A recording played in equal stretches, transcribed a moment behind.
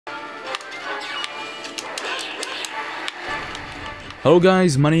Hello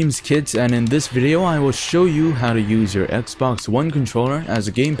guys, my name is Kit, and in this video I will show you how to use your Xbox One controller as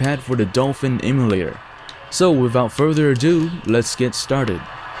a gamepad for the Dolphin emulator. So without further ado, let's get started.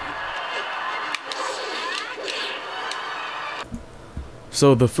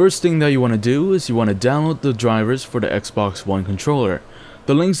 So the first thing that you want to do is you want to download the drivers for the Xbox One controller.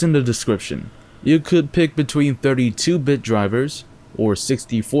 The link's in the description. You could pick between 32-bit drivers or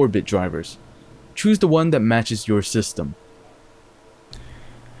 64-bit drivers. Choose the one that matches your system.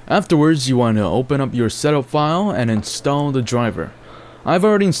 Afterwards, you want to open up your setup file and install the driver. I've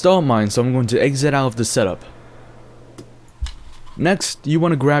already installed mine, so I'm going to exit out of the setup. Next, you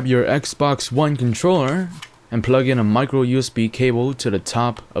want to grab your Xbox One controller and plug in a micro USB cable to the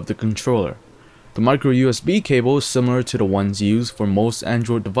top of the controller. The micro USB cable is similar to the ones used for most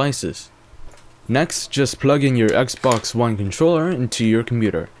Android devices. Next, just plug in your Xbox One controller into your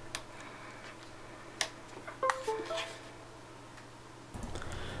computer.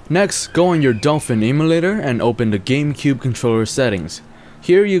 Next, go on your Dolphin emulator and open the Gamecube controller settings.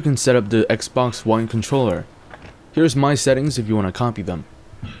 Here you can set up the Xbox One controller. Here's my settings if you want to copy them.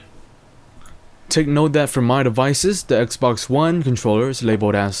 Take note that for my devices, the Xbox One controller is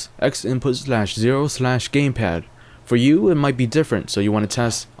labeled as X_0/gamepad. For you, it might be different, so you want to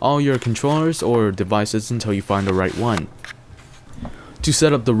test all your controllers or devices until you find the right one. To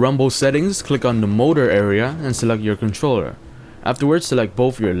set up the rumble settings, click on the motor area and select your controller. Afterwards, select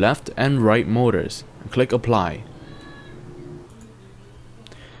both your left and right motors and click apply.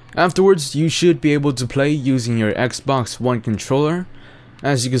 Afterwards, you should be able to play using your Xbox One controller.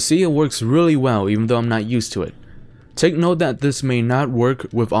 As you can see, it works really well even though I'm not used to it. Take note that this may not work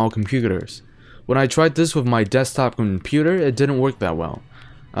with all computers. When I tried this with my desktop computer, it didn't work that well.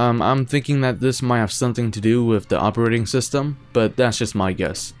 I'm thinking that this might have something to do with the operating system, but that's just my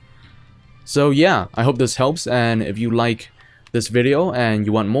guess. So yeah, I hope this helps, and if you like this video and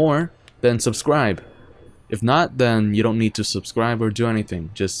you want more, then subscribe. If not, then you don't need to subscribe or do anything.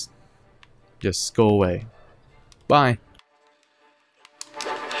 Just go away. Bye.